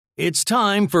It's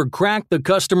time for Crack the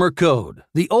Customer Code,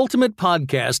 the ultimate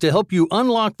podcast to help you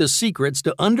unlock the secrets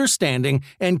to understanding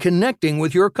and connecting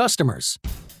with your customers.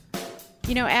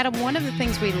 You know, Adam, one of the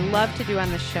things we love to do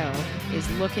on the show is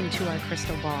look into our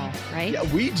crystal ball, right?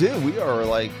 Yeah, we do. We are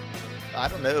like, I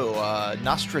don't know,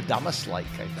 Nostradamus-like,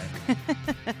 I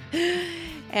think.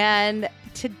 And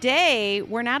today,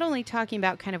 we're not only talking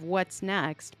about kind of what's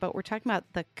next, but we're talking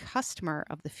about the customer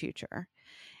of the future.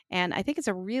 And I think it's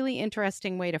a really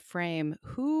interesting way to frame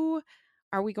who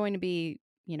are we going to be,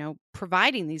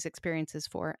 providing these experiences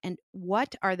for, and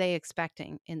what are they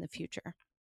expecting in the future?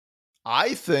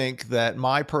 I think that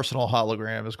my personal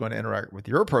hologram is going to interact with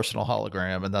your personal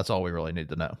hologram, and that's all we really need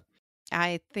to know.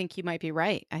 I think you might be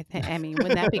right. I mean,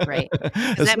 wouldn't that be great?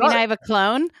 Does that mean I have a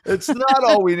clone? It's not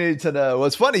all we need to know.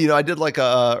 It's funny, I did like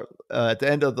at the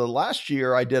end of the last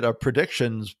year, I did a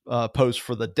predictions post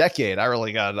for the decade. I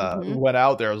really got went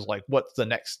out there. I was like, what are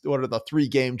the 3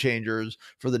 game changers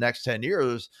for the next 10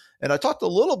 years? And I talked a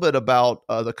little bit about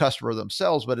the customer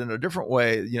themselves, but in a different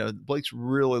way. Blake's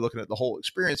really looking at the whole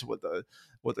experience, what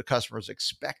the customer is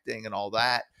expecting and all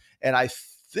that. And I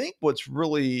think what's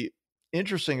really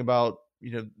interesting about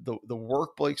the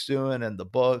work Blake's doing and the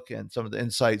book and some of the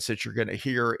insights that you're going to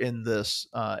hear in this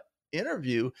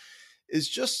interview is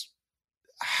just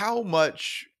how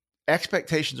much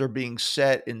expectations are being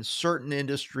set in certain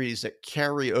industries that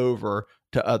carry over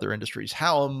to other industries,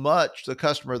 how much the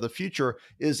customer of the future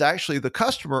is actually the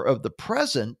customer of the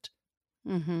present,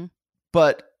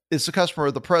 but it's the customer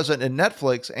of the present in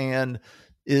Netflix and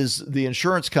is the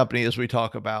insurance company, as we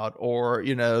talk about, or,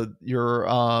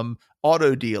 your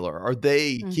auto dealer. Are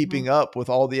they keeping up with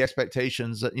all the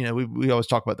expectations that, we always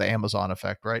talk about the Amazon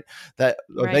effect, right?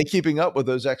 Are they keeping up with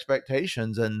those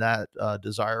expectations and that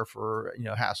desire for,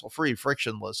 hassle-free,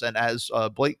 frictionless, and as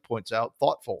Blake points out,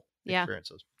 thoughtful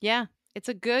experiences. Yeah. It's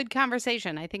a good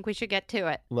conversation. I think we should get to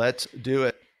it. Let's do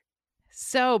it.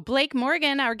 So Blake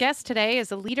Morgan, our guest today,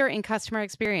 is a leader in customer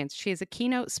experience. She is a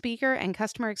keynote speaker and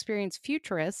customer experience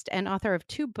futurist and author of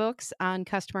 2 books on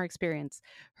customer experience.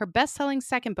 Her best-selling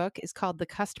second book is called The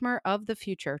Customer of the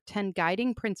Future: 10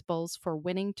 Guiding Principles for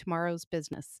Winning Tomorrow's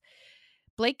Business.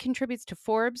 Blake contributes to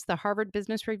Forbes, the Harvard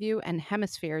Business Review, and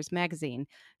Hemispheres magazine.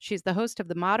 She's the host of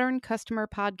the Modern Customer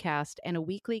podcast and a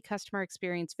weekly customer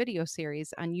experience video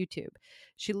series on YouTube.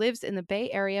 She lives in the Bay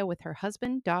Area with her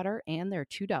husband, daughter, and their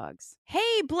 2 dogs.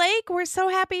 Hey, Blake, we're so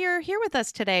happy you're here with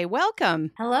us today.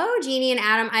 Welcome. Hello, Jeannie and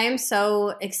Adam. I am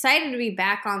so excited to be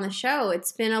back on the show.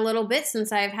 It's been a little bit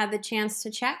since I've had the chance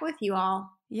to chat with you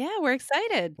all. Yeah, we're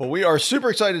excited. Well, we are super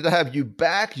excited to have you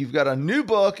back. You've got a new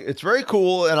book. It's very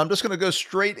cool. And I'm just going to go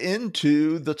straight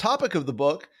into the topic of the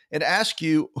book and ask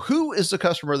you, who is the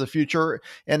customer of the future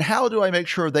and how do I make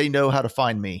sure they know how to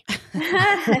find me?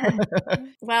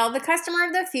 Well, the customer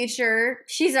of the future,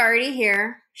 she's already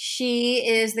here. She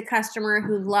is the customer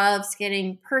who loves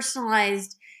getting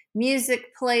personalized music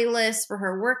playlists for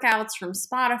her workouts from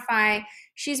Spotify.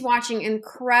 She's watching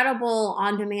incredible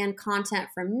on-demand content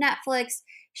from Netflix.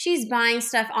 She's buying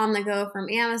stuff on the go from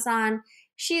Amazon.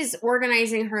 She's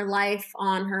organizing her life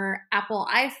on her Apple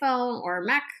iPhone or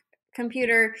Mac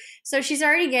computer. So she's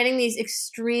already getting these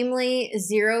extremely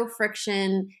zero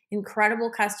friction,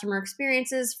 incredible customer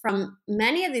experiences from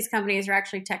many of these companies are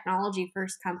actually technology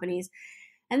first companies.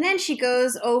 And then she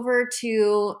goes over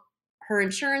to her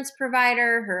insurance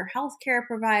provider, her healthcare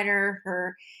provider,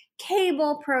 her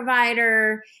cable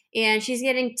provider, and she's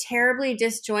getting terribly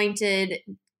disjointed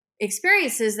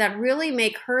experiences that really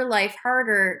make her life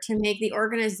harder to make the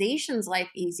organization's life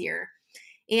easier.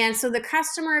 And so the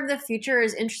customer of the future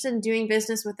is interested in doing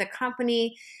business with a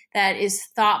company that is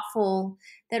thoughtful,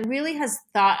 that really has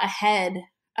thought ahead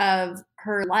of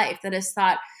her life, that has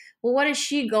thought, well, what is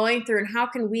she going through and how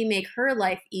can we make her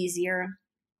life easier?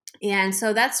 And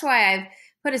so that's why I've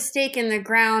put a stake in the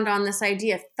ground on this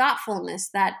idea of thoughtfulness,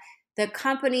 that the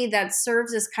company that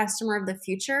serves as customer of the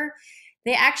future,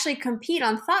 they actually compete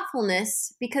on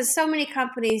thoughtfulness because so many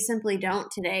companies simply don't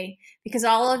today. Because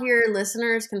all of your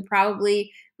listeners can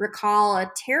probably recall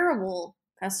a terrible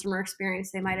customer experience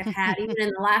they might have had even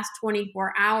in the last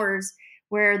 24 hours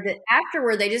where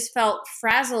afterward they just felt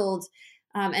frazzled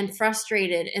and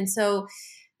frustrated. And so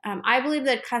I believe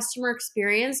that customer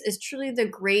experience is truly the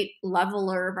great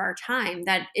leveler of our time,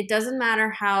 that it doesn't matter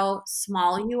how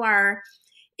small you are.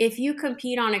 If you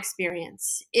compete on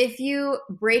experience, if you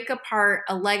break apart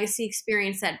a legacy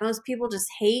experience that most people just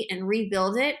hate and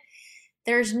rebuild it,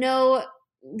 there's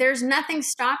nothing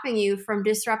stopping you from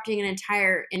disrupting an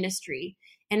entire industry.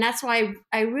 And that's why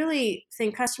I really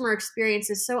think customer experience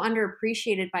is so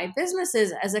underappreciated by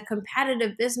businesses as a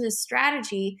competitive business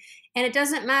strategy. And it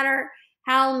doesn't matter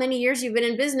how many years you've been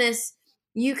in business,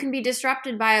 you can be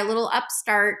disrupted by a little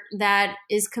upstart that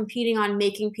is competing on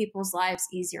making people's lives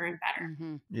easier and better.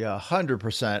 Mm-hmm. Yeah,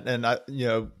 100%.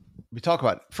 And we talk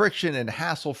about friction and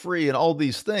hassle-free and all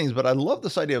these things, but I love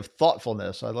this idea of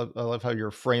thoughtfulness. I love how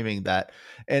you're framing that.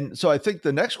 And so I think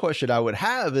the next question I would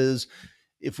have is,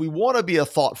 if we want to be a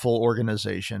thoughtful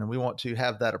organization and we want to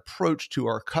have that approach to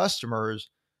our customers,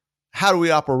 how do we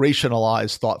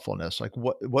operationalize thoughtfulness? Like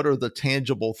what are the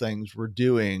tangible things we're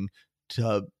doing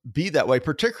to be that way,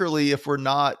 particularly if we're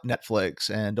not Netflix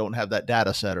and don't have that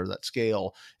data set or that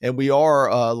scale, and we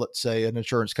are, let's say, an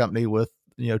insurance company with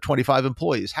 25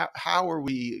 employees. How are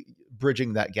we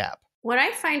bridging that gap? What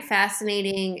I find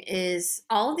fascinating is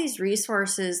all of these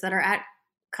resources that are at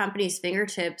companies'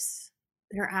 fingertips.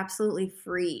 They're absolutely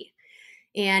free.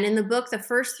 And in the book, the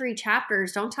first 3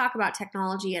 chapters don't talk about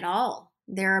technology at all.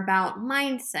 They're about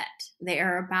mindset. They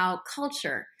are about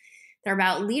culture. They're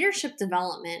about leadership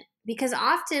development, because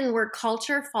often where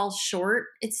culture falls short,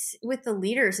 it's with the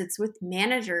leaders, it's with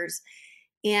managers.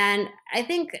 And I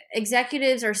think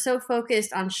executives are so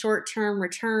focused on short-term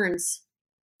returns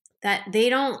that they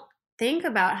don't think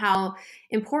about how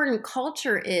important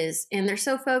culture is. And they're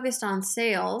so focused on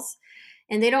sales,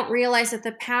 and they don't realize that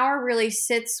the power really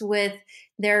sits with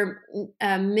their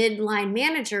midline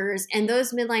managers. And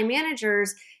those midline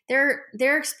managers,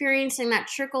 they're experiencing that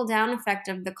trickle down effect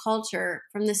of the culture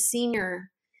from the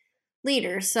senior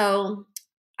leaders. So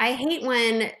I hate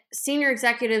when senior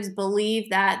executives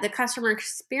believe that the customer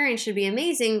experience should be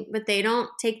amazing, but they don't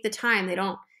take the time. They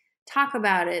don't talk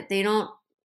about it. They don't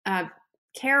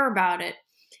care about it.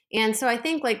 And so I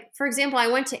think, like, for example, I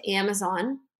went to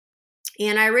Amazon,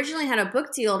 and I originally had a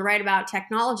book deal to write about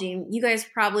technology. You guys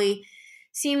probably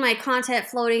seen my content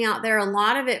floating out there. A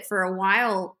lot of it for a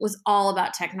while was all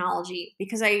about technology,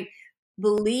 because I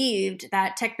believed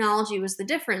that technology was the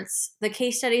difference. The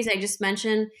case studies I just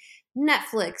mentioned,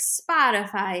 Netflix,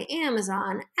 Spotify,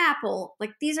 Amazon, Apple,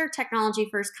 like, these are technology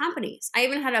first companies. I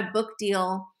even had a book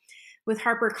deal with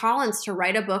HarperCollins to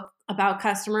write a book about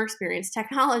customer experience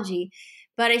technology.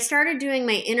 But I started doing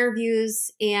my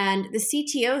interviews, and the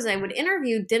CTOs I would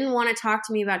interview didn't want to talk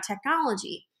to me about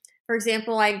technology. For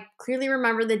example, I clearly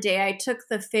remember the day I took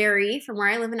the ferry from where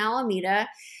I live in Alameda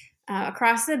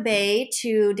across the bay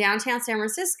to downtown San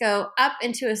Francisco, up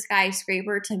into a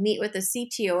skyscraper to meet with the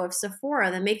CTO of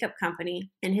Sephora, the makeup company.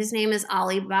 And his name is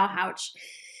Ollie Bauhauch.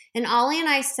 And Ollie and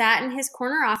I sat in his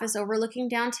corner office overlooking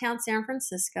downtown San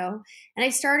Francisco, and I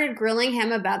started grilling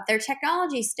him about their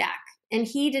technology stack. And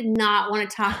he did not want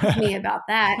to talk with me about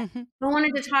that, but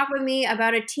wanted to talk with me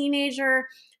about a teenager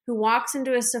who walks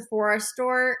into a Sephora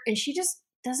store and she just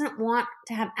doesn't want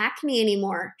to have acne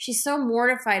anymore. She's so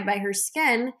mortified by her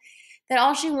skin that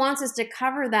all she wants is to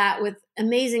cover that with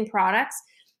amazing products.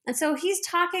 And so he's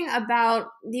talking about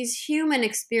these human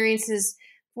experiences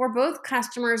for both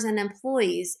customers and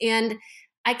employees. And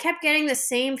I kept getting the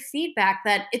same feedback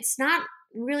that it's not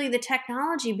really the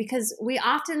technology, because we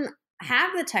often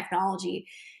have the technology.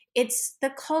 It's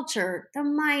the culture, the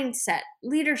mindset,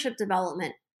 leadership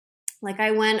development. Like,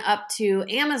 I went up to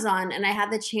Amazon and I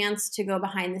had the chance to go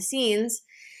behind the scenes,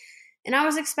 and I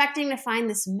was expecting to find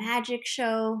this magic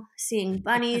show, seeing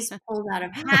bunnies pulled out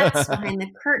of hats behind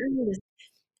the curtain,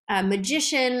 this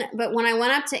magician. But when I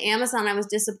went up to Amazon, I was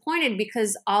disappointed,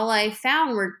 because all I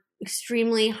found were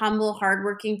extremely humble,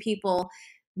 hardworking people,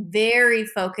 very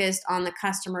focused on the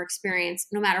customer experience,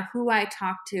 no matter who I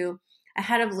talked to. A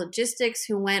head of logistics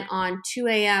who went on 2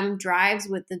 a.m. drives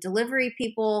with the delivery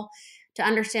people to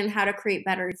understand how to create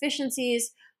better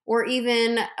efficiencies, or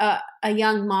even a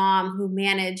young mom who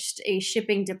managed a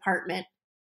shipping department.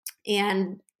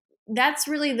 And that's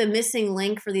really the missing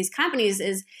link for these companies,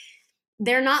 is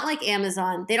they're not like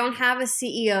Amazon. They don't have a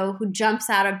CEO who jumps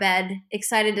out of bed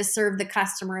excited to serve the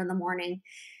customer in the morning.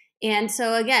 And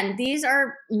so again, these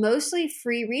are mostly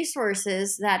free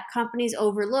resources that companies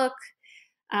overlook.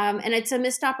 And it's a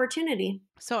missed opportunity.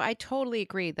 So I totally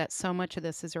agree that so much of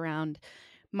this is around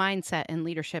mindset and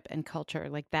leadership and culture.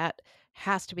 Like, that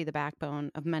has to be the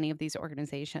backbone of many of these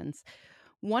organizations.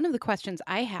 One of the questions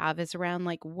I have is around,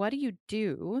 like, what do you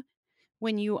do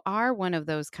when you are one of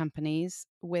those companies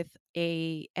with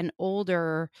an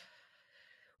older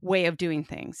way of doing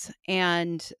things?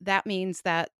 And that means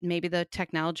that maybe the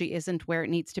technology isn't where it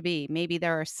needs to be. Maybe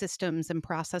there are systems and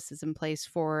processes in place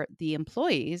for the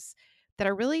employees that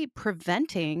are really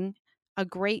preventing a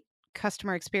great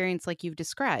customer experience like you've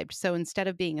described. So instead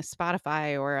of being a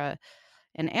Spotify or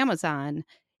an Amazon,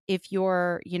 if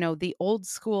you're, the old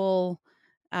school,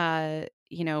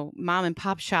 mom and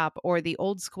pop shop or the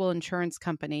old school insurance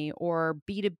company or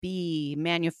B2B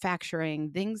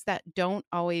manufacturing, things that don't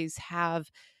always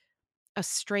have a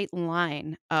straight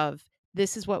line of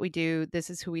this is what we do, this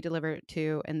is who we deliver it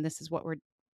to, and this is what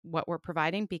we're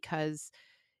providing, because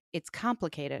it's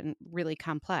complicated and really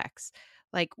complex.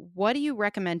 Like, what do you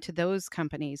recommend to those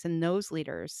companies and those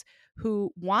leaders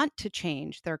who want to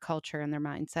change their culture and their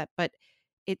mindset, but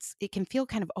it can feel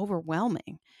kind of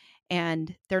overwhelming,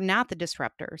 and they're not the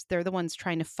disruptors. They're the ones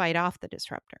trying to fight off the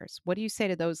disruptors. What do you say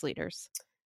to those leaders?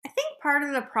 I think part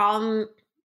of the problem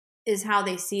is how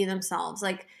they see themselves.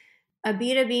 Like a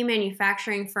B2B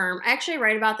manufacturing firm, I actually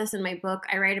write about this in my book.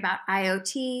 I write about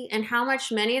IoT and how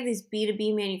much many of these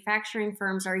B2B manufacturing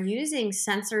firms are using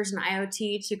sensors and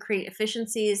IoT to create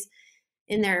efficiencies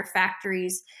in their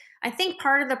factories. I think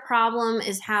part of the problem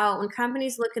is how when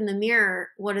companies look in the mirror,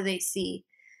 what do they see?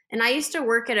 And I used to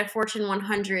work at a Fortune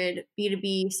 100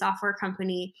 B2B software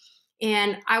company,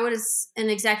 and I was an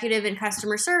executive in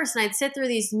customer service, and I'd sit through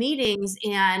these meetings,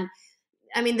 and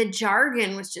I mean, the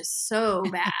jargon was just so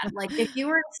bad. Like if you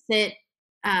were to sit,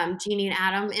 Jeannie and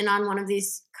Adam, in on one of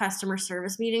these customer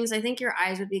service meetings, I think your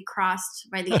eyes would be crossed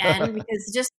by the end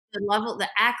because just the level, the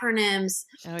acronyms.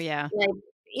 Oh yeah. Like,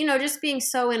 just being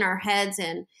so in our heads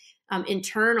and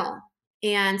internal.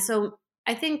 And so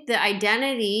I think the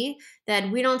identity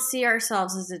that we don't see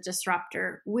ourselves as a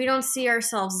disruptor, we don't see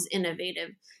ourselves as innovative.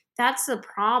 That's the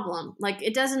problem. Like,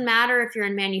 it doesn't matter if you're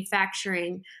in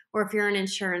manufacturing or if you're an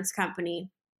insurance company.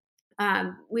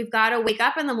 We've got to wake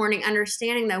up in the morning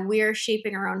understanding that we are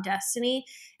shaping our own destiny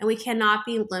and we cannot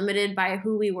be limited by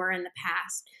who we were in the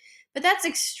past. But that's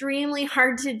extremely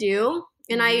hard to do.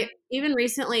 And I even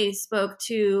recently spoke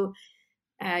to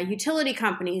utility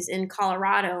companies in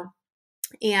Colorado.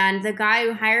 And the guy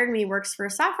who hired me works for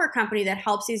a software company that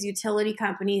helps these utility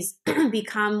companies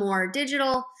become more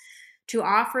digital, to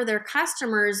offer their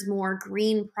customers more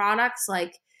green products,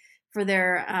 like for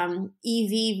their EV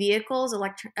vehicles,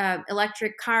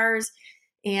 electric cars,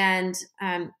 and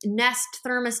Nest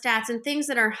thermostats and things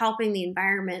that are helping the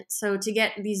environment. So to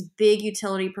get these big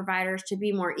utility providers to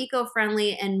be more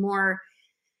eco-friendly and more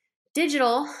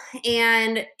digital.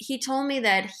 And he told me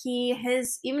that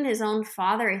even his own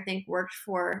father, I think, worked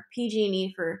for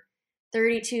PG&E for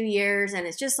 32 years. And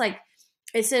it's just like,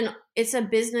 it's a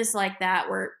business like that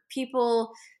where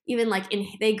people even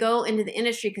they go into the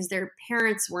industry because their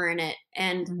parents were in it,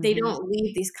 and they don't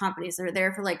leave these companies. They're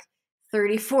there for like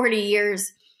 30, 40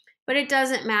 years, but it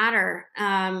doesn't matter.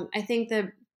 I think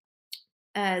the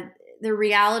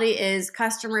reality is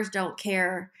customers don't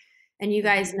care. And you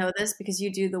guys know this because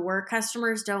you do the work.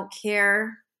 Customers don't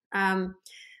care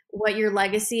what your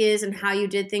legacy is and how you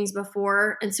did things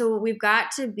before. And so we've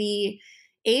got to be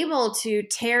able to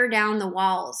tear down the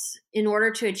walls in order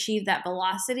to achieve that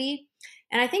velocity.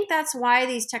 And I think that's why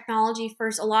these technology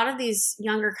first, a lot of these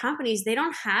younger companies, they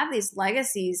don't have these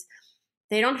legacies.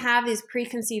 They don't have these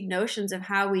preconceived notions of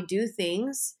how we do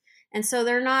things. And so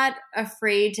they're not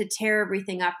afraid to tear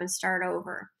everything up and start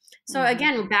over. So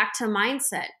again, back to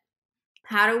mindset.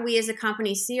 How do we as a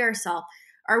company see ourselves?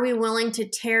 Are we willing to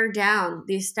tear down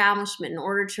the establishment in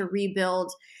order to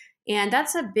rebuild? And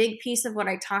that's a big piece of what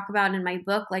I talk about in my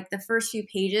book. Like the first few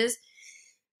pages,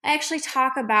 I actually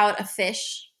talk about a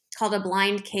fish called a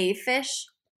blind cave fish.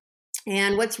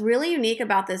 And what's really unique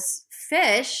about this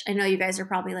fish, I know you guys are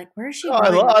probably like, where is she going? I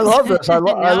love this. I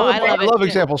love it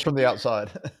examples from the outside.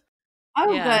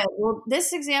 Oh, yeah. Good. Well,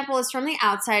 this example is from the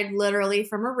outside, literally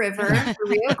from a river, the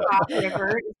Rio Grande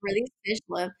River, is where these fish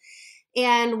live.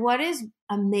 And what is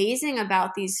amazing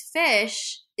about these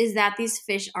fish is that these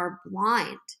fish are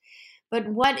blind. But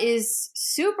what is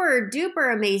super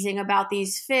duper amazing about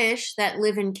these fish that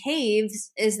live in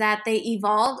caves is that they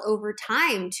evolved over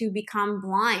time to become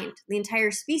blind, the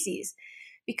entire species.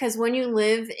 Because when you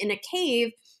live in a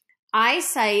cave,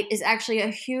 eyesight is actually a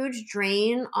huge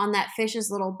drain on that fish's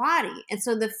little body. And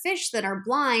so the fish that are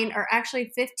blind are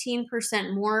actually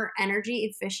 15% more energy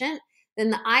efficient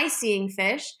than the eye-seeing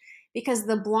fish, because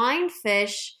the blind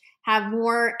fish have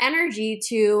more energy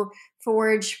to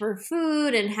forage for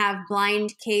food and have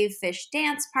blind cave fish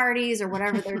dance parties or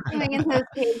whatever they're doing in those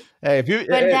caves. Hey, if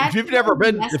you've never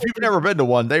been to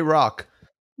one, they rock.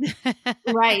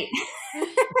 Right.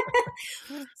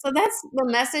 So that's the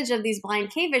message of these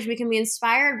blind cave fish. We can be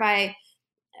inspired by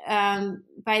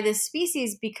this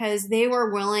species because they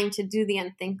were willing to do the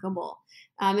unthinkable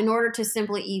in order to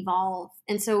simply evolve.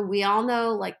 And so we all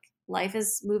know, like, life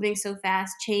is moving so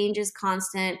fast, change is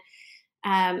constant.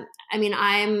 I mean,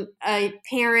 I'm a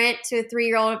parent to a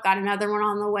 3-year-old. I've got another one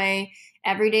on the way.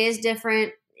 Every day is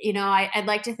different. I'd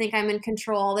like to think I'm in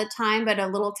control all the time, but a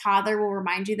little toddler will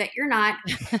remind you that you're not.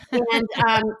 And,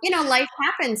 life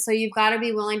happens. So you've got to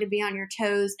be willing to be on your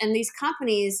toes. And these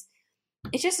companies,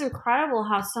 it's just incredible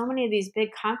how so many of these big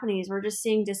companies we're just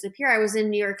seeing disappear. I was in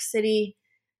New York City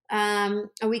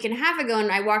a week and a half ago,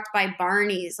 and I walked by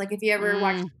Barney's. Like, if you ever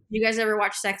you guys ever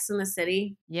watch Sex and the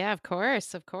City? Yeah, of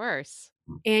course.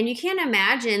 And you can't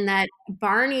imagine that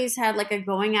Barney's had like a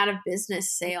going out of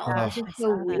business sale. It's just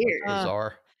so weird.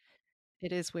 Bizarre.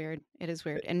 It is weird.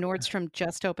 And Nordstrom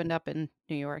just opened up in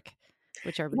New York,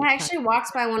 which I actually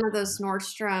walked by one of those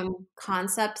Nordstrom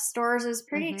concept stores. It was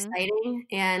pretty exciting,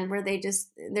 and where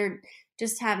they're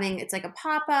just having, it's like a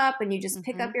pop-up, and you just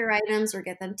pick up your items or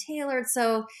get them tailored.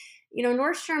 So,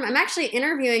 Nordstrom, I'm actually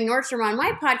interviewing Nordstrom on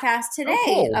my podcast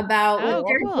today about what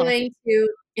they're doing to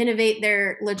innovate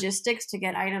their logistics to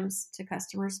get items to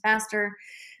customers faster.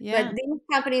 Yeah. But these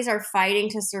companies are fighting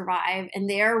to survive, and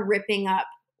they are ripping up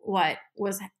what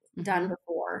was done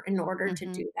before in order to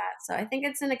do that. So I think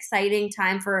it's an exciting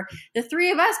time for the three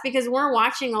of us, because we're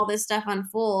watching all this stuff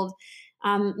unfold,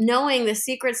 knowing the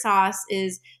secret sauce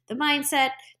is the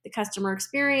mindset, the customer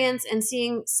experience, and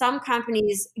seeing some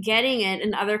companies getting it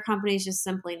and other companies just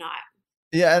simply not.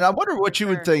 Yeah. And I wonder what you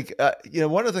would think.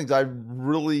 One of the things I'm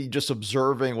really just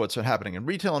observing what's been happening in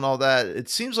retail and all that, it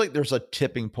seems like there's a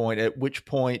tipping point at which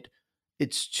point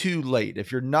it's too late.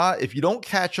 If you don't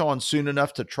catch on soon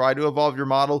enough to try to evolve your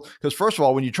model, because first of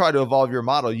all, when you try to evolve your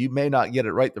model, you may not get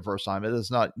it right the first time. It is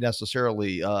not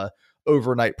necessarily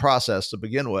overnight process to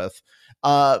begin with.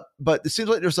 But it seems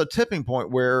like there's a tipping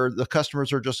point where the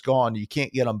customers are just gone. You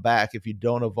can't get them back if you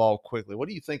don't evolve quickly. What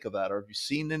do you think of that? Or have you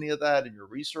seen any of that in your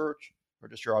research or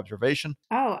just your observation?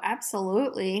 Oh,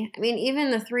 absolutely. I mean, even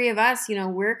the three of us,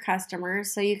 we're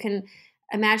customers. So you can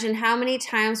imagine how many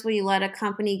times will you let a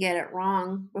company get it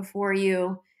wrong before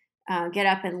you get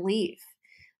up and leave.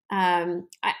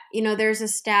 There's a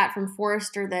stat from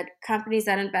Forrester that companies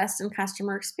that invest in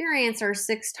customer experience have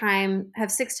 6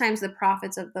 times the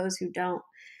profits of those who don't.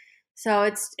 So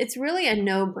it's really a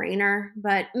no-brainer.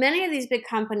 But many of these big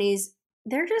companies,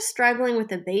 they're just struggling with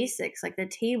the basics, like the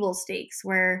table stakes,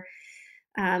 where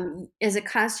as a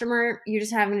customer, you're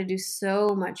just having to do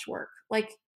so much work. Like,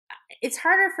 it's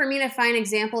harder for me to find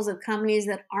examples of companies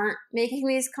that aren't making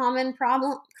these common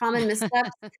missteps,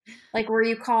 like where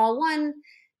you call one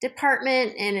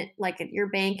department and like at your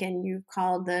bank, and you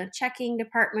call the checking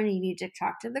department, and you need to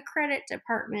talk to the credit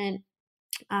department.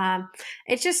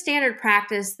 It's just standard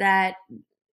practice that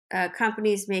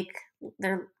companies make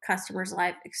their customers'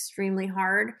 life extremely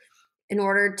hard in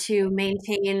order to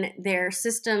maintain their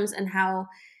systems and how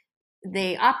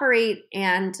they operate,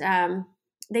 and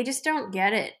they just don't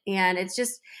get it. And it's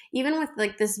just, even with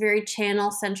like this very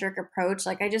channel-centric approach,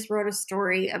 like I just wrote a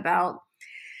story about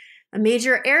a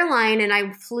major airline, and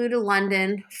I flew to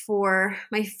London for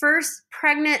my first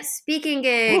pregnant speaking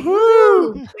gig.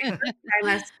 Woo-hoo! My first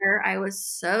trimester. I was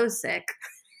so sick.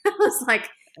 I was like,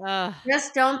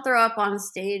 just don't throw up on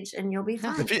stage and you'll be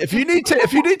fine. If you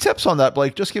need tips on that,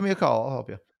 Blake, just give me a call. I'll help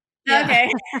you. Yeah.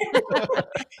 Okay.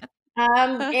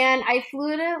 And I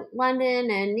flew to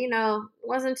London, and it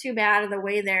wasn't too bad of the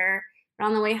way there. But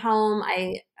on the way home,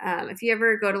 if you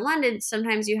ever go to London,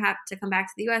 sometimes you have to come back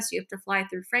to the US. You have to fly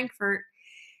through Frankfurt,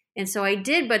 and so I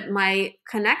did. But my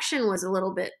connection was a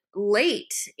little bit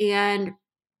late, and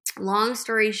long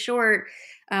story short,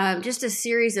 just a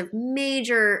series of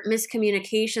major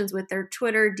miscommunications with their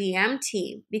Twitter DM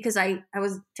team, because I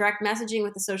was direct messaging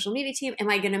with the social media team. Am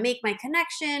I going to make my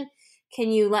connection? Can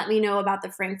you let me know about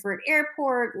the Frankfurt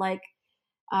airport?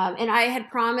 And I had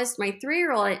promised my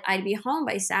 3-year-old I'd be home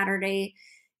by Saturday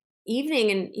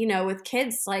evening. And, with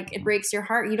kids, like, it breaks your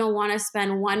heart. You don't want to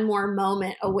spend one more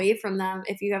moment away from them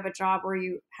if you have a job where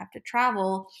you have to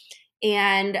travel.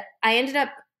 And I ended up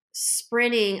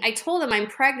sprinting. I told them I'm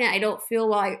pregnant. I don't feel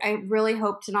well. I really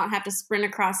hope to not have to sprint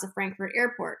across the Frankfurt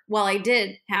airport. Well, I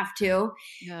did have to.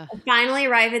 Yeah. I finally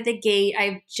arrived at the gate.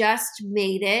 I've just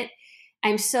made it.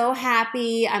 I'm so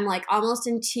happy. I'm like almost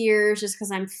in tears just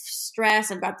because I'm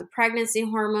stressed. I've got the pregnancy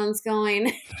hormones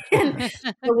going. And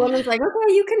the woman's like,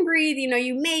 okay, you can breathe.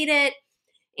 You made it.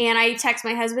 And I text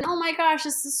my husband, oh my gosh,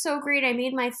 this is so great. I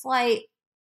made my flight.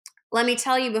 Let me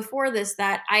tell you before this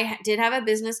that I did have a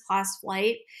business class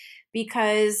flight,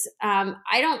 because I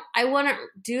wouldn't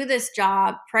do this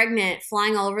job pregnant,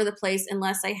 flying all over the place,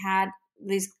 unless I had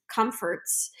these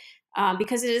comforts.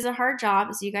 Because it is a hard job,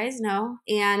 as you guys know.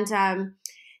 And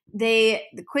they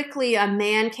quickly, a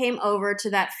man came over to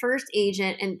that first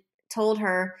agent and told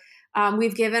her,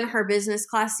 we've given her business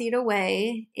class seat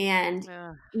away, and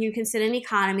you can sit in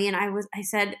economy. And I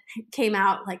said, came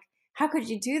out like, how could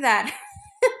you do that?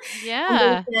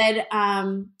 Yeah. And they said,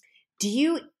 do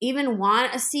you even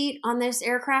want a seat on this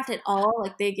aircraft at all?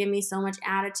 Like, they give me so much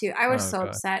attitude. I was so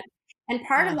upset. And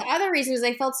part of the other reason was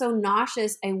I felt so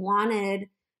nauseous. I wanted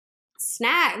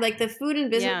snack, like the food in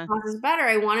business class is better.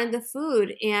 I wanted the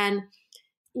food. And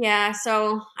yeah,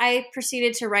 so I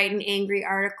proceeded to write an angry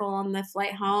article on the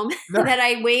flight home that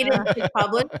I waited to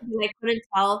publish because I couldn't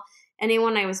tell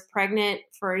anyone I was pregnant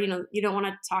for, you don't want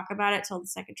to talk about it till the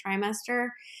second trimester.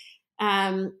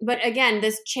 But again,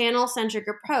 this channel-centric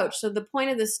approach. So the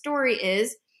point of the story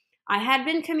is I had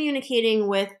been communicating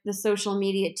with the social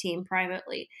media team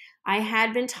privately. I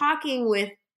had been talking with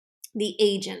the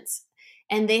agents,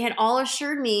 and they had all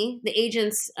assured me, the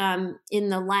agents in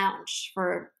the lounge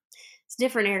for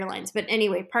different airlines, but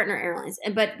anyway, partner airlines.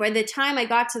 But by the time I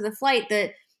got to the flight,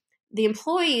 the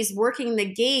employees working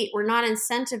the gate were not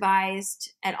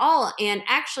incentivized at all. And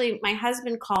actually, my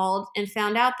husband called and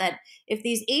found out that if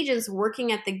these agents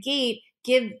working at the gate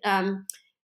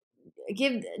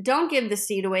don't give the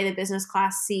seat away, the business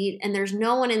class seat, and there's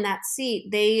no one in that seat,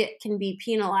 they can be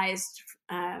penalized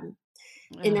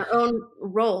in their own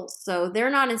roles. So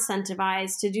they're not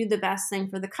incentivized to do the best thing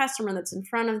for the customer that's in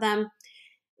front of them.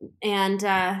 And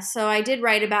so I did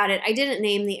write about it. I didn't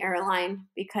name the airline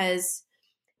because,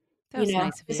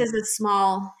 nice this is a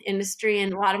small industry,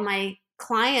 and a lot of my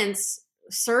clients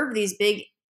serve these big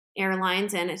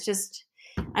airlines, and it's just,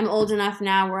 I'm old enough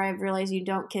now where I've realized you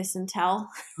don't kiss and tell.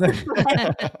 But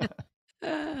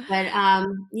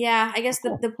yeah, I guess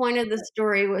the point of the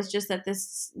story was just that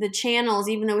the channels,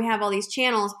 even though we have all these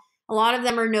channels, a lot of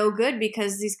them are no good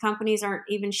because these companies aren't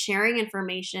even sharing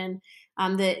information.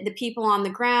 The people on the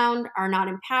ground are not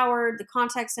empowered. The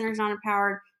contact center is not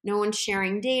empowered. No one's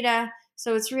sharing data.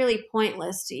 So it's really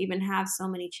pointless to even have so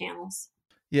many channels.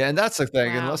 Yeah. And that's the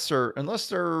thing, unless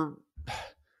they're,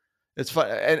 it's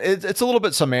fun. And it's a little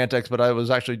bit semantics, but I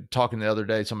was actually talking the other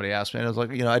day, somebody asked me, and I was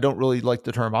like, I don't really like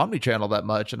the term omnichannel that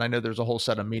much. And I know there's a whole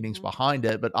set of meanings behind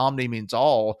it, but omni means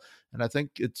all. And I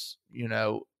think it's, you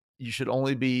should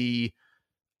only be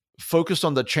focused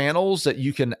on the channels that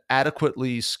you can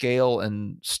adequately scale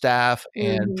and staff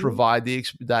and provide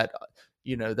that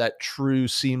true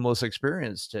seamless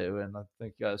experience to. And I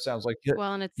think sounds like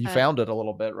and you found it a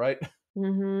little bit, right?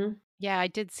 Mm-hmm. Yeah, I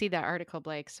did see that article,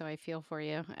 Blake, so I feel for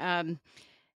you.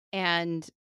 And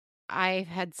I've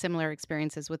had similar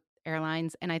experiences with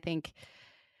airlines, and I think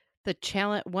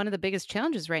one of the biggest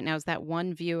challenges right now is that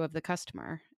one view of the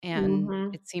customer.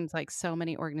 And it seems like so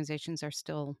many organizations are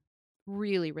still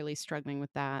really, really struggling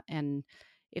with that. And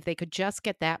if they could just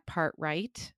get that part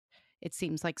right, it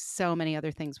seems like so many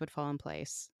other things would fall in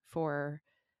place for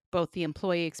both the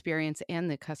employee experience and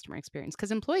the customer experience.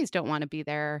 Because employees don't want to be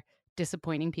there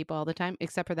disappointing people all the time,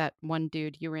 except for that one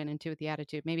dude you ran into with the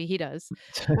attitude. Maybe he does.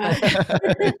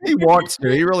 He wants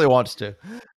to. He really wants to.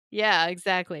 Yeah,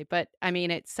 exactly. But I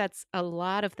mean, it sets a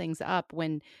lot of things up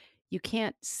when you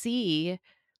can't see,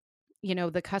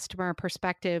 the customer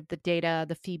perspective, the data,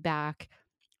 the feedback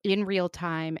in real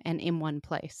time and in one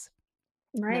place.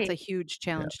 Right. That's a huge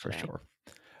challenge for today. sure.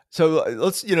 So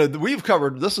let's, we've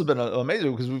covered, this has been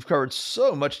amazing because we've covered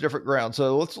so much different ground.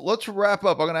 So let's wrap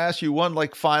up. I'm going to ask you one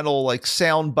final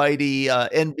soundbitey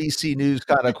NBC News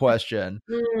kind of question.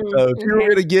 So if you're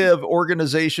going to give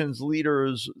organizations,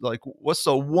 leaders, what's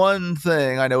the one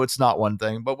thing, I know it's not one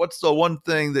thing, but what's the one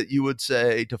thing that you would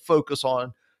say to focus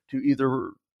on to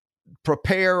either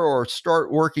prepare or start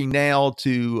working now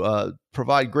to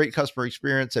provide great customer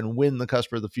experience and win the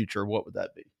customer of the future? What would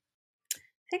that be?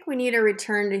 I think we need a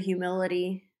return to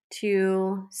humility,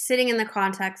 to sitting in the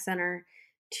contact center,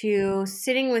 to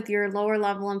sitting with your lower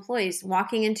level employees,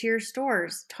 walking into your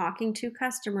stores, talking to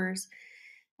customers,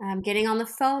 getting on the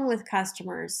phone with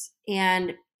customers.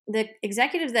 And the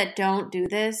executives that don't do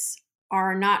this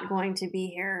are not going to be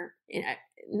here,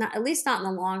 at least not in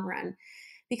the long run,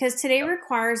 because today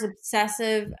requires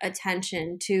obsessive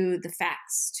attention to the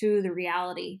facts, to the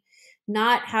reality.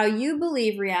 Not how you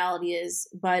believe reality is,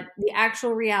 but the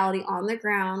actual reality on the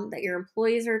ground that your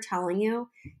employees are telling you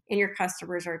and your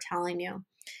customers are telling you.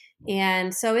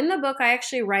 And so in the book, I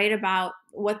actually write about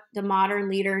what the modern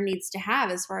leader needs to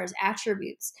have as far as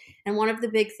attributes. And one of the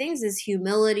big things is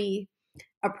humility,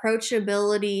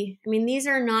 approachability. I mean, these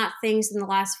are not things in the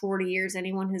last 40 years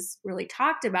anyone has really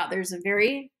talked about. There's a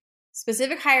very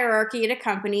specific hierarchy at a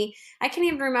company. I can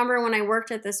even remember when I worked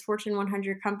at this Fortune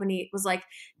 100 company, it was like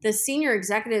the senior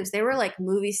executives, they were like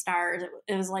movie stars.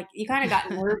 It was like you kind of got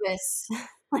nervous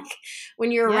like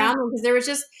when you're around them because there was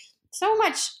just so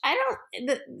much,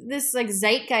 this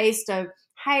zeitgeist of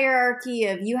hierarchy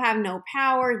of you have no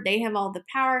power, they have all the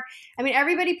power. I mean,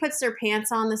 everybody puts their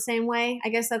pants on the same way. I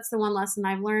guess that's the one lesson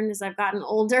I've learned as I've gotten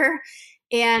older.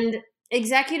 And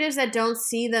executives that don't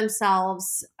see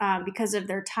themselves because of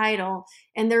their title,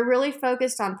 and they're really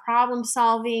focused on problem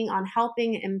solving, on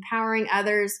helping, empowering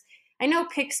others. I know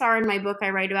Pixar, in my book,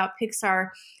 I write about Pixar,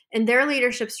 and their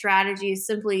leadership strategy is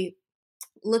simply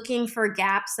looking for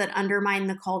gaps that undermine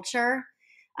the culture.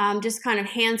 Just kind of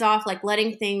hands off, like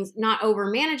letting things, not over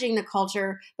managing the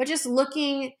culture, but just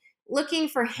looking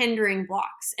for hindering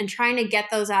blocks and trying to get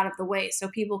those out of the way so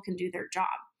people can do their job.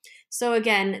 So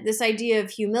again, this idea of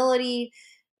humility,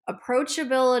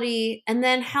 approachability, and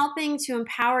then helping to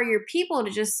empower your people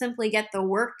to just simply get the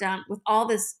work done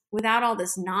without all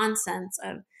this nonsense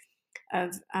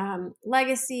of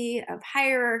legacy, of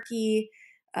hierarchy,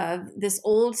 of this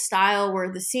old style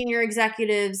where the senior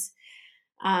executives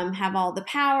have all the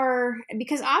power,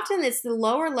 because often it's the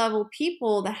lower level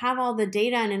people that have all the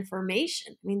data and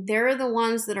information. I mean, they're the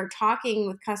ones that are talking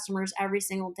with customers every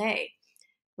single day.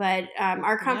 But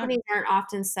our companies aren't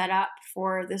often set up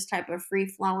for this type of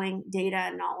free-flowing data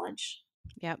and knowledge.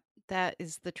 Yep, that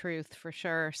is the truth for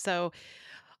sure. So,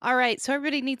 all right. So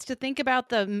everybody needs to think about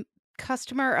the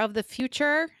customer of the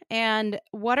future, and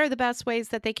what are the best ways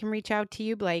that they can reach out to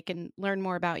you, Blake, and learn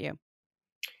more about you?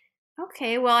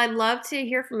 Okay, well, I'd love to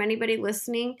hear from anybody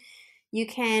listening. You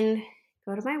can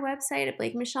go to my website at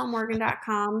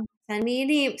blakemichellemorgan.com.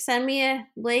 Send me a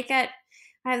Blake at.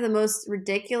 I have the most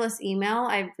ridiculous email.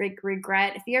 I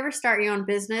regret. If you ever start your own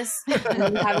business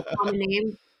and you have a common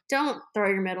name, don't throw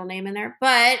your middle name in there.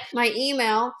 But my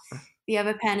email, if you have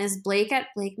a pen, is Blake at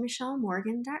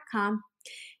blakemichellemorgan.com.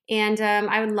 And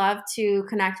I would love to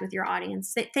connect with your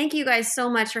audience. Thank you guys so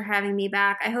much for having me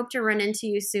back. I hope to run into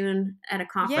you soon at a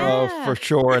conference. Oh, for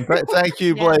sure. And thank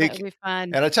you, Blake. That'd be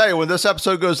fun. And I tell you, when this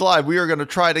episode goes live, we are going to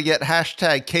try to get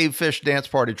hashtag Cavefish Dance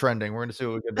Party trending. We're going to see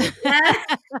what we can do.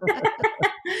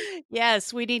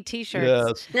 Yes, we need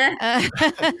t-shirts. Yes.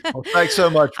 Well, thanks so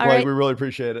much, Blake. Right. We really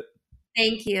appreciate it.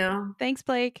 Thank you. Thanks,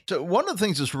 Blake. So one of the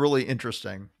things that's really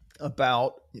interesting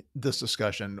about this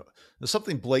discussion is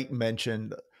something Blake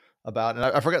mentioned about, and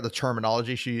I forgot the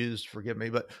terminology she used, forgive me,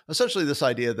 but essentially this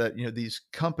idea that, these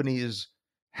companies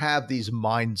have these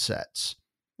mindsets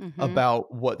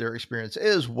about what their experience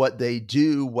is, what they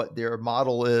do, what their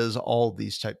model is, all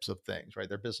these types of things, right?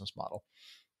 Their business model.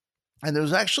 And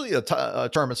there's actually a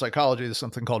term in psychology, there's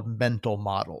something called mental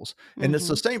models. And it's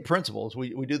the same principles.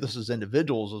 We do this as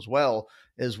individuals as well,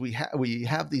 as we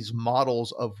have these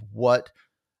models of what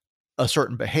a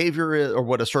certain behavior is, or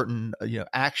what a certain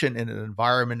action in an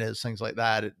environment is, things like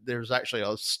that. There's actually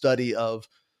a study of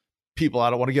people, I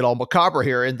don't want to get all macabre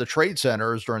here, in the trade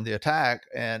centers during the attack,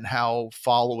 and how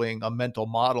following a mental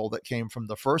model that came from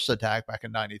the first attack back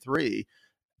in 93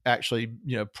 actually,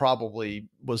 probably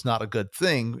was not a good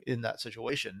thing in that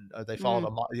situation. They followed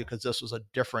a model because this was a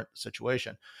different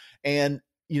situation. And,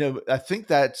 I think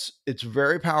it's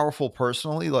very powerful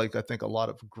personally. Like, I think a lot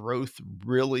of growth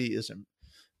really isn't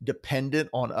dependent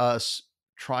on us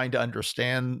trying to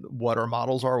understand what our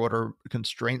models are, what our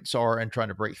constraints are, and trying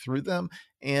to break through them.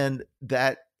 And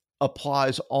that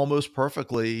applies almost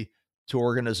perfectly to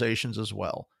organizations as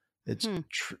well. It's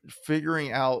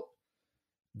figuring out,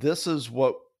 this is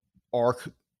what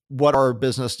our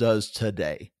business does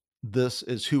today. This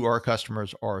is who our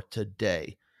customers are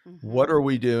today. What are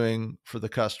we doing for the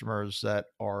customers that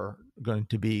are going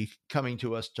to be coming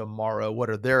to us tomorrow? What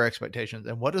are their expectations?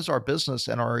 And what does our business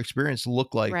and our experience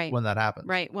look like when that happens?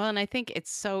 Right. Well, and I think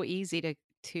it's so easy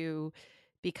to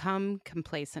become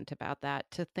complacent about that,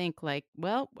 to think like,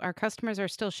 well, our customers are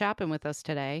still shopping with us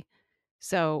today.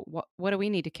 So what do we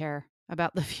need to care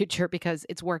about the future because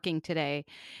it's working today?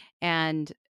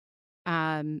 And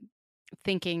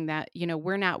thinking that,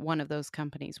 we're not one of those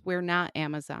companies. We're not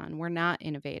Amazon. We're not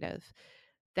innovative.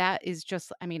 That is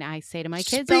just, I say to my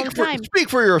kids all the time. Speak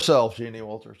for yourself, Jeannie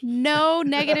Walters. No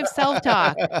negative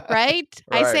self-talk, right?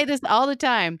 I say this all the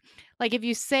time. Like, if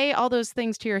you say all those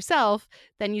things to yourself,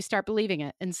 then you start believing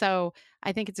it. And so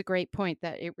I think it's a great point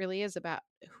that it really is about,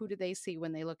 who do they see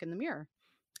when they look in the mirror?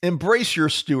 Embrace your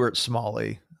Stuart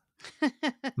Smalley.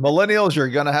 Millennials, you're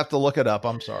going to have to look it up.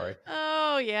 I'm sorry.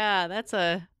 Oh, yeah. That's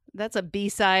a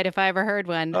B-side if I ever heard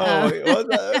one.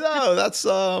 No, that's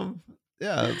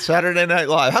Saturday Night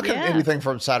Live. How can anything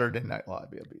from Saturday Night Live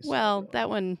be a B-side? Well, that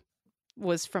one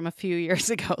was from a few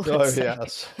years ago.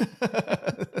 Yes.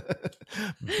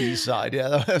 B-side.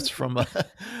 Yeah, that's from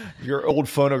your old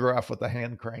phonograph with the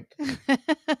hand crank. Did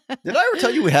I ever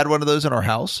tell you we had one of those in our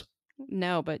house?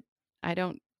 No, but I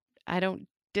don't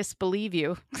disbelieve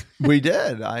you. We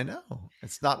did. I know.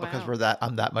 It's not because Wow.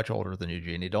 I'm that much older than you,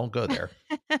 Jeannie. Don't go there.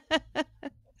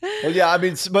 Well, yeah, I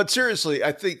mean, but seriously,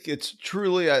 I think it's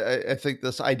truly, I think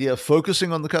this idea of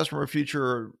focusing on the customer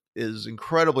future is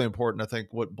incredibly important. I think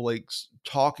what Blake's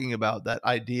talking about, that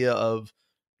idea of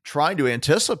trying to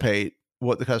anticipate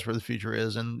what the customer of the future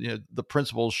is, and the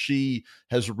principles she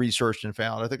has researched and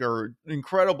found, I think are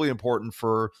incredibly important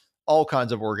for all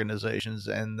kinds of organizations.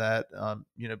 And that,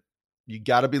 you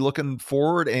got to be looking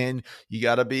forward, and you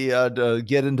got to be to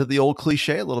get into the old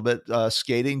cliche a little bit,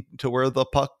 skating to where the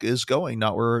puck is going,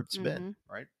 not where it's been.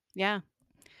 Right. Yeah.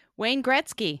 Wayne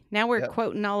Gretzky. Now we're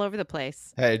quoting all over the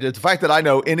place. Hey, the fact that I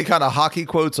know any kind of hockey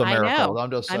quotes a miracle.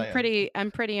 I'm just saying. I'm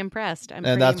pretty impressed.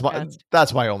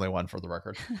 That's my only one, for the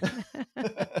record.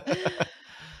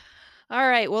 All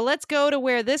right. Well, let's go to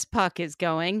where this puck is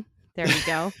going. There you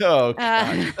go. Oh,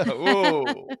 God.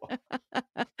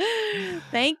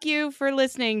 Thank you for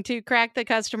listening to Crack the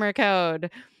Customer Code,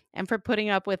 and for putting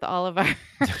up with all of our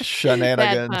shenanigans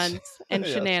bad puns and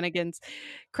shenanigans.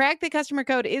 Crack the Customer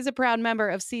Code is a proud member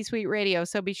of C-Suite Radio,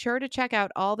 so be sure to check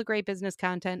out all the great business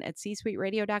content at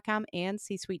csuiteradio.com and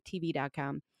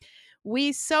csuitetv.com.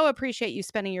 We so appreciate you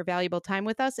spending your valuable time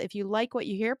with us. If you like what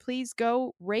you hear, please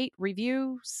go rate,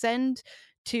 review, send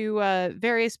to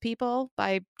various people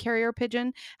by carrier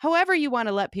pigeon, however you want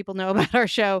to let people know about our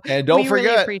show. And don't forget,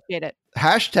 really appreciate it.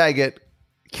 Hashtag it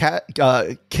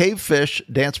Cavefish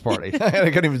Dance Party. I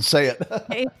couldn't even say it.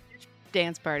 Cavefish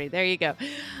Dance Party. There you go.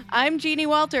 I'm Jeannie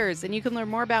Walters, and you can learn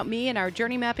more about me and our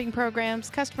journey mapping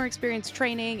programs, customer experience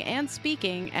training, and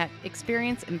speaking at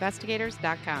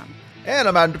experienceinvestigators.com. And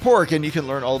I'm Adam Toporek, and you can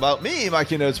learn all about me, my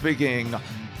keynote speaking,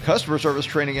 customer service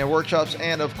training and workshops,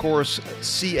 and of course,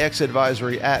 CX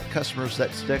advisory at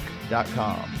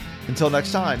customersthatstick.com. Until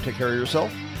next time, take care of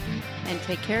yourself. And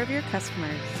take care of your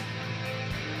customers.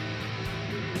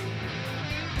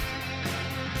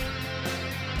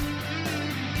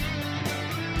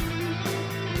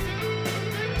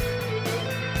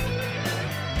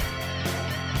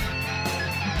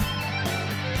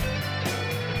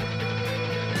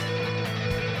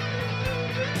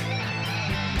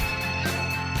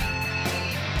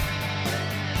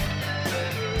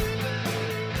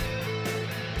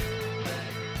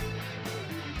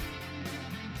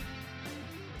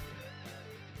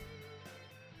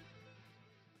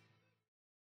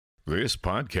 This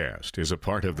podcast is a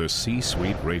part of the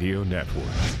C-Suite Radio Network.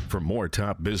 For more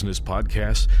top business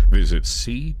podcasts, visit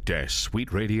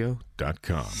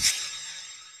c-suiteradio.com.